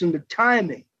prospects and the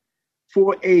timing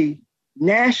for a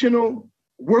national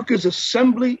workers'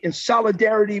 assembly in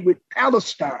solidarity with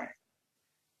Palestine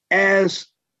as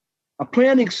a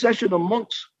planning session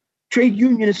amongst trade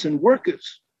unionists and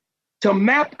workers to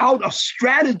map out a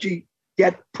strategy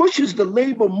that pushes the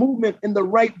labor movement in the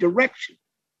right direction.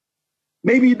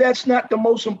 Maybe that's not the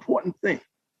most important thing,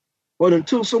 but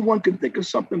until someone can think of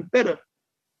something better,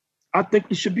 I think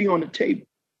it should be on the table.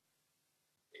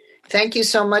 Thank you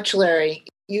so much, Larry.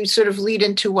 You sort of lead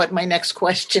into what my next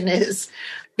question is,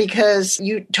 because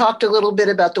you talked a little bit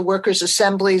about the workers'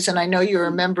 assemblies, and I know you're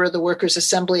a member of the Workers'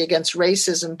 Assembly Against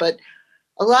Racism, but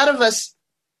a lot of us,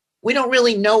 we don't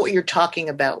really know what you're talking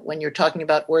about when you're talking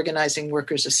about organizing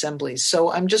workers' assemblies.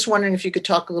 So I'm just wondering if you could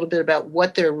talk a little bit about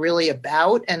what they're really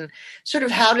about and sort of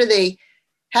how do they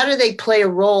play a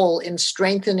role in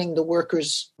strengthening the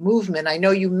workers' movement? I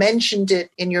know you mentioned it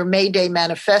in your May Day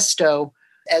manifesto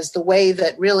as the way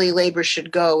that really labor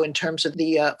should go in terms of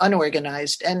the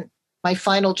unorganized. And my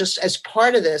final, just as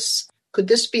part of this, could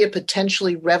this be a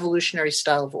potentially revolutionary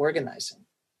style of organizing?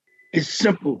 It's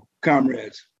simple,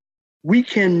 comrades. We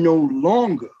can no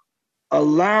longer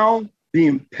allow the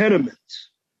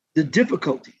impediments, the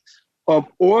difficulties of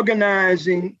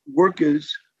organizing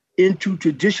workers into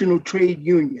traditional trade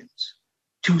unions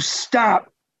to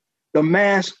stop the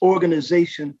mass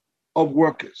organization of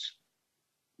workers.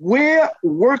 Where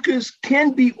workers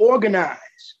can be organized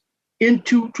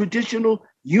into traditional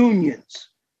unions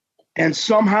and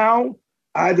somehow,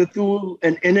 either through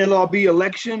an NLRB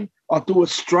election or through a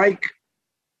strike,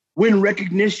 win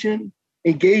recognition,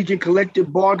 engage in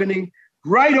collective bargaining,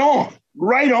 right on.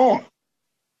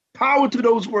 Power to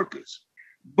those workers.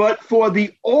 But for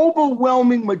the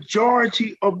overwhelming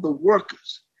majority of the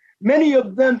workers, many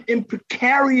of them in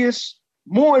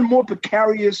more and more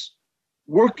precarious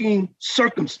working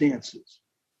circumstances,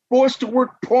 forced to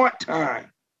work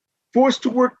part-time, forced to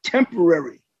work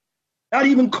temporary, not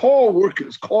even call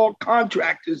workers, call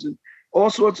contractors and all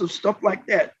sorts of stuff like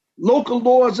that. Local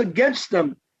laws against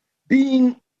them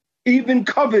being even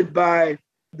covered by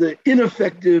the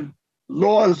ineffective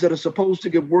laws that are supposed to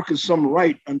give workers some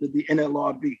right under the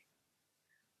NLRB.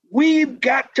 We've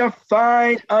got to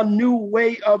find a new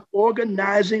way of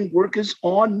organizing workers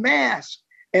en masse.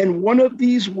 And one of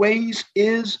these ways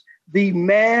is the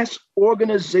mass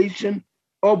organization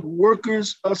of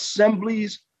workers'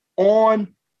 assemblies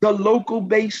on the local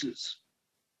basis.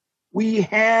 We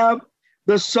have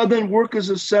the Southern Workers'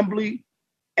 Assembly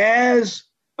as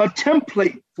a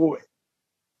template for it.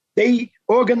 They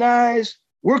organize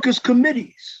workers'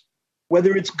 committees,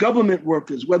 whether it's government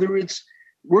workers, whether it's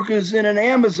workers in an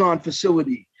Amazon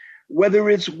facility, whether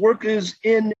it's workers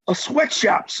in a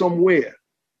sweatshop somewhere.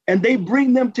 and they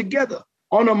bring them together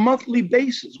on a monthly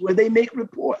basis where they make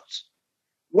reports.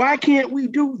 Why can't we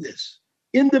do this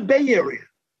in the Bay Area,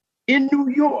 in New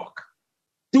York,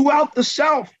 throughout the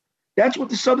South? That's what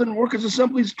the Southern Workers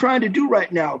Assembly is trying to do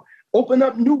right now. Open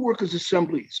up new workers'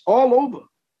 assemblies all over.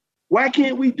 Why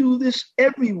can't we do this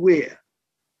everywhere?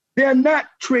 They're not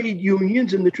trade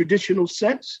unions in the traditional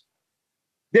sense.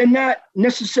 They're not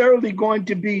necessarily going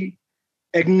to be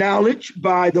acknowledged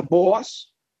by the boss.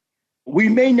 We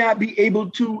may not be able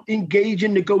to engage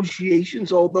in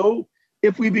negotiations, although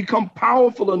if we become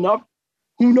powerful enough,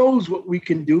 who knows what we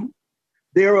can do?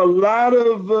 There are a lot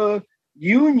of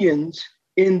unions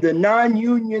in the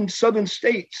non-union Southern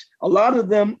states, a lot of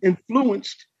them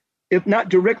influenced, if not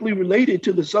directly related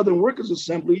to the Southern Workers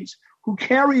Assemblies, who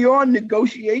carry on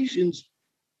negotiations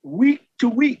week to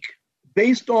week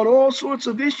based on all sorts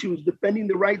of issues defending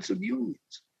the rights of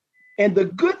unions. And the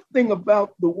good thing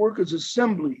about the workers'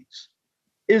 assemblies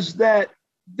is that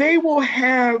they will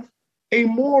have a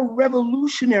more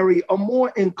revolutionary, a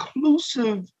more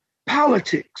inclusive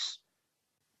politics.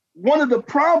 One of the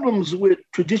problems with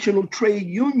traditional trade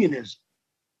unionism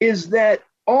is that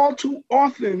all too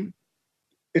often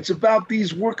it's about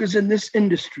these workers in this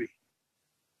industry.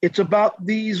 It's about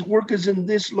these workers in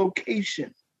this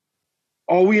location.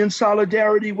 Are we in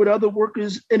solidarity with other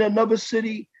workers in another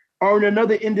city or in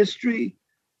another industry?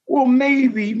 Well,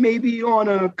 maybe on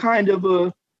a kind of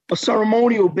a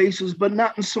ceremonial basis, but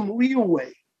not in some real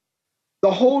way.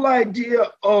 The whole idea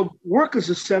of workers'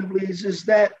 assemblies is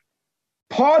that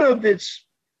part of its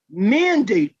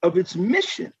mandate, of its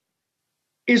mission,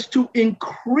 is to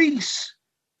increase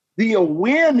the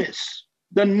awareness,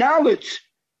 the knowledge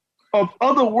of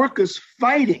other workers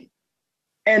fighting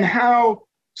and how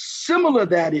similar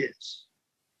that is,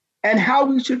 and how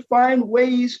we should find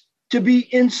ways to be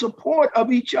in support of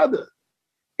each other.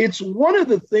 It's one of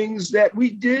the things that we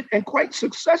did, and quite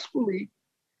successfully,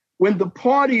 when the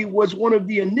party was one of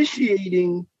the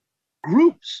initiating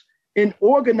groups in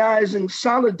organizing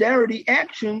solidarity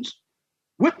actions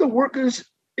with the workers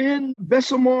in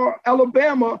Bessemer,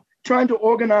 Alabama, trying to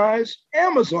organize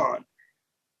Amazon.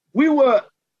 We were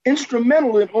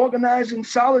instrumental in organizing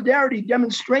solidarity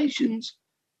demonstrations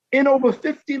in over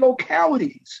 50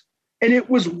 localities, and it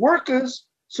was workers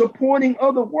supporting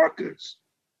other workers.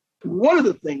 One of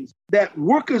the things that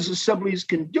workers' assemblies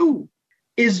can do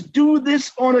is do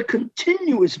this on a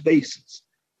continuous basis,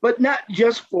 but not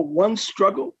just for one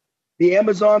struggle. The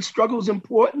Amazon struggle is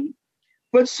important,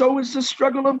 but so is the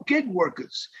struggle of gig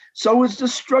workers. So is the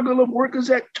struggle of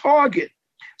workers at Target.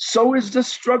 So is the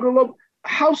struggle of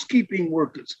housekeeping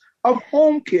workers, of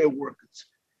home care workers,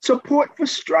 support for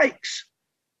strikes.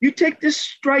 You take this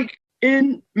strike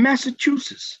in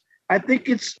Massachusetts. I think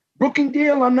it's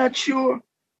Brookingdale, I'm not sure.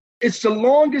 It's the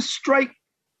longest strike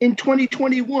in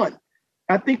 2021.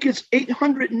 I think it's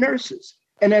 800 nurses.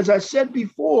 And as I said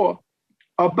before,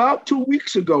 about 2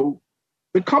 weeks ago,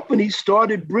 the company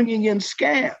started bringing in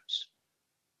scabs.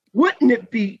 Wouldn't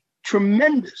it be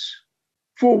tremendous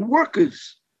for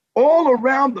workers all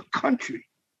around the country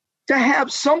to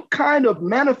have some kind of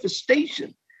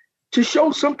manifestation, to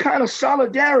show some kind of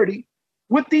solidarity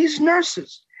with these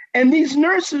nurses? And these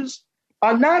nurses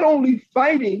are not only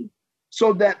fighting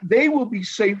so that they will be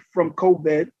safe from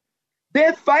COVID,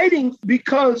 they're fighting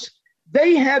because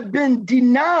they have been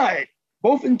denied,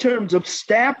 both in terms of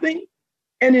staffing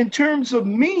and in terms of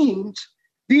means,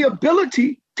 the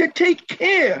ability to take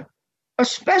care,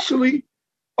 especially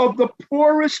of the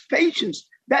poorest patients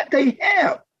that they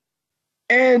have.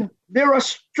 And there are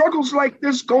struggles like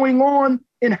this going on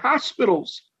in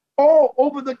hospitals all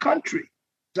over the country.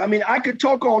 I mean, I could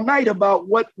talk all night about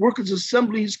what workers'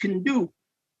 assemblies can do,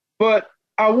 but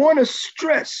I want to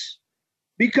stress,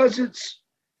 because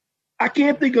I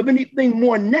can't think of anything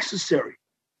more necessary.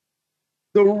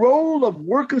 The role of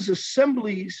workers'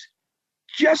 assemblies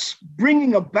just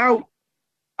bringing about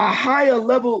a higher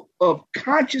level of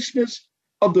consciousness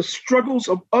of the struggles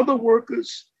of other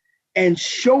workers and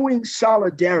showing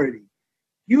solidarity.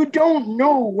 You don't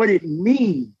know what it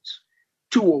means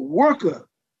to a worker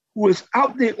who is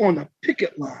out there on a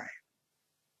picket line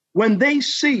when they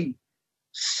see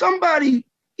somebody,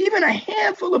 even a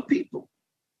handful of people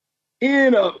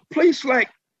in a place like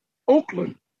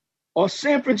Oakland or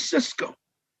San Francisco,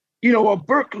 or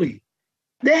Berkeley,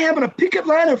 they're having a picket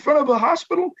line in front of a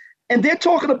hospital and they're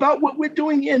talking about what we're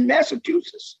doing in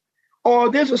Massachusetts.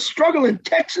 Or there's a struggle in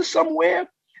Texas somewhere,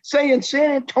 say in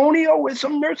San Antonio where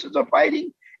some nurses are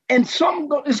fighting, and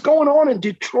something is going on in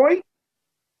Detroit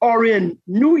or in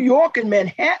New York and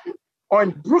Manhattan or in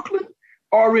Brooklyn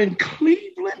or in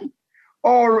Cleveland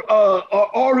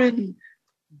or in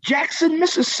Jackson,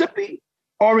 Mississippi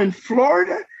are in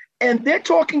Florida, and they're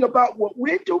talking about what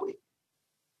we're doing.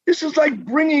 This is like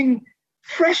bringing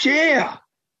fresh air,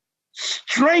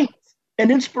 strength,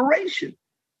 and inspiration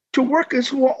to workers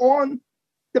who are on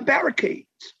the barricades.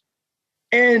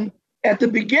 And at the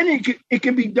beginning, it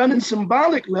can be done in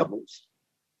symbolic levels,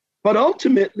 but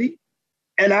ultimately,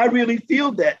 and I really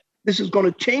feel that this is going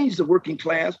to change the working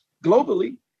class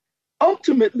globally,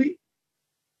 ultimately,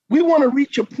 we want to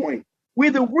reach a point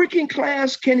where the working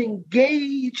class can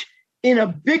engage in a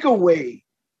bigger way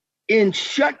in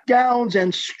shutdowns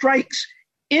and strikes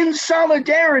in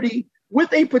solidarity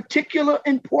with a particular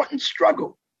important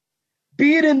struggle,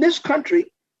 be it in this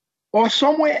country or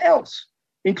somewhere else,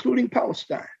 including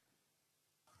Palestine.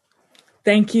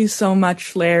 Thank you so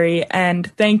much, Larry.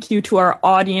 And thank you to our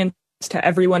audience, to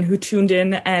everyone who tuned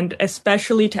in, and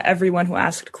especially to everyone who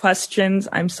asked questions.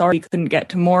 I'm sorry we couldn't get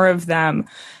to more of them,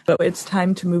 but it's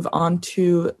time to move on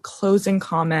to closing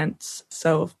comments.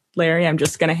 So, Larry, I'm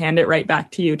just going to hand it right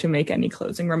back to you to make any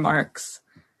closing remarks.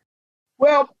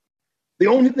 Well, the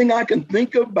only thing I can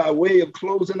think of by way of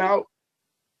closing out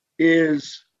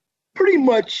is pretty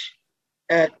much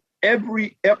at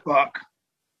every epoch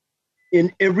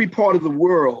in every part of the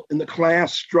world in the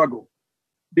class struggle,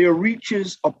 there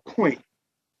reaches a point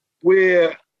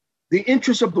where the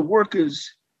interests of the workers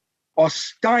are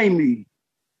stymied,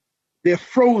 they're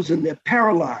frozen, they're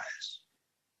paralyzed,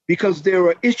 because there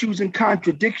are issues and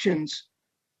contradictions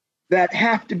that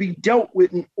have to be dealt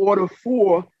with in order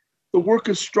for the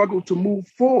workers' struggle to move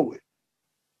forward.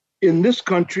 In this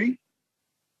country,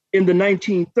 in the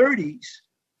 1930s,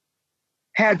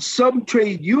 had some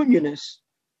trade unionists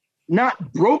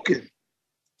not broken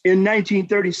in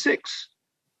 1936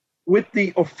 with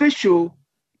the official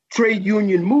trade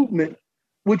union movement,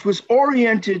 which was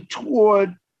oriented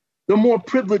toward the more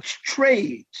privileged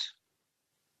trades.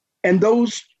 And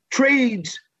those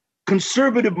trades,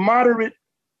 conservative, moderate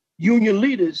union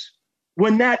leaders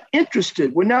were not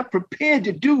interested, were not prepared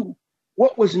to do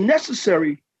what was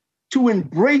necessary to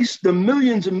embrace the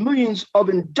millions and millions of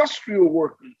industrial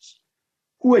workers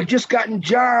who had just gotten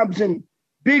jobs in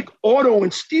big auto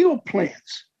and steel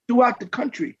plants throughout the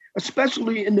country,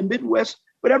 especially in the Midwest,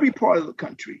 but every part of the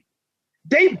country.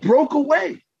 They broke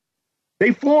away.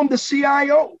 They formed the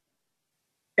CIO.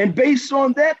 And based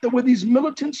on that, there were these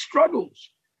militant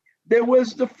struggles. There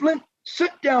was the Flint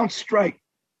sit-down strike,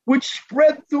 which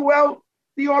spread throughout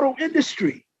the auto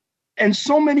industry, and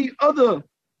so many other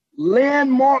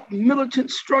landmark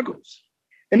militant struggles.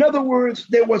 In other words,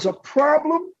 there was a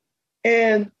problem,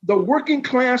 and the working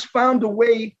class found a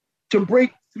way to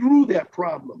break through that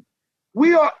problem.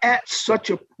 We are at such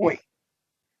a point.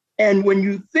 And when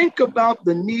you think about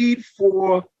the need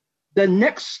for the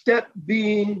next step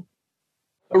being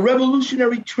a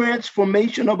revolutionary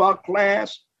transformation of our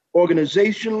class,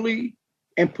 organizationally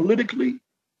and politically,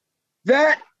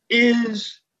 that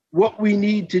is what we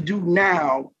need to do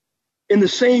now, in the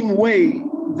same way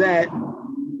that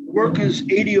workers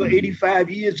 80 or 85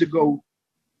 years ago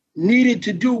needed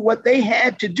to do what they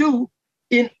had to do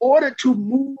in order to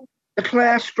move the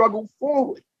class struggle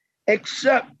forward.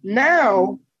 Except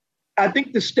now, I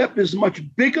think the step is much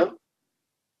bigger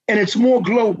and it's more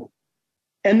global.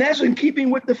 And that's in keeping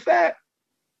with the fact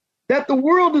that the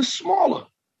world is smaller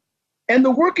and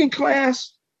the working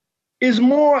class is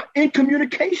more in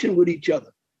communication with each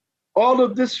other. All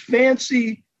of this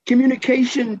fancy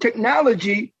communication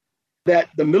technology that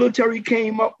the military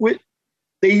came up with,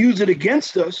 they use it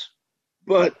against us.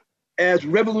 But as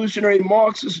revolutionary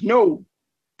Marxists know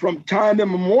from time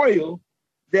immemorial,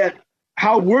 that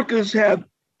how workers have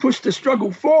pushed the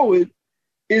struggle forward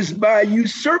is by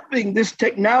usurping this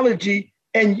technology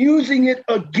and using it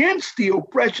against the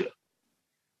oppressor.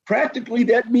 Practically,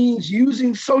 that means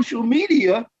using social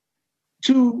media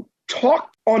to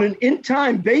talk on an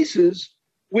in-time basis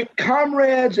with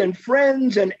comrades and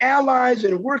friends and allies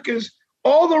and workers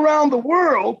all around the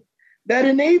world that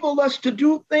enable us to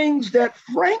do things that,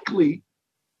 frankly,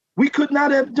 we could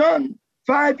not have done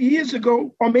 5 years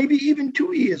ago or maybe even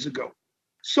 2 years ago.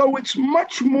 So it's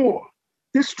much more.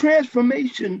 This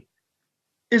transformation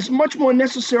is much more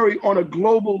necessary on a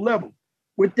global level.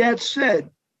 With that said,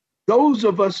 those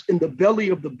of us in the belly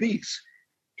of the beast,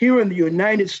 here in the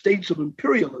United States of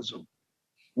imperialism,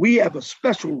 we have a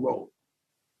special role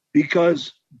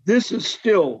because this is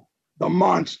still the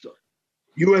monster,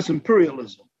 US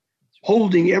imperialism,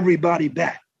 holding everybody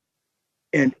back.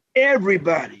 And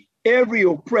everybody, every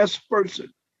oppressed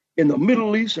person in the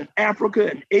Middle East and Africa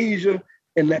and Asia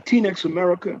and Latinx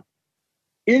America,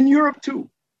 in Europe too,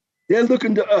 they're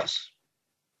looking to us.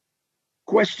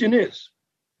 Question is,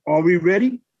 are we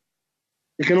ready?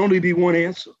 There can only be one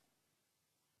answer.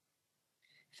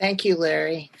 Thank you,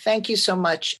 Larry. Thank you so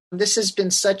much. This has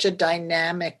been such a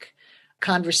dynamic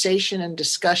conversation and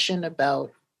discussion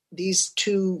about these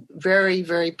two very,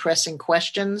 very pressing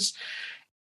questions.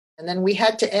 And then we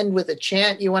had to end with a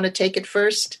chant. You want to take it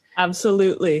first?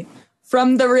 Absolutely.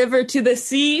 From the river to the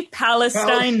sea,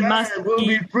 Palestine must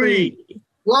be free.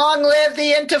 Long live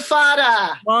the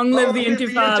Intifada. Long live the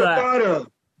Intifada.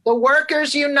 The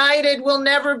workers united will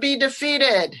never be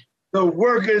defeated. The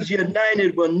workers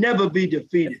united will never be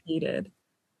defeated.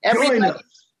 Everybody,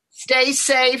 stay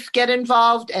safe, get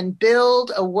involved, and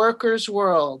build a workers'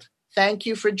 world. Thank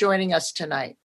you for joining us tonight.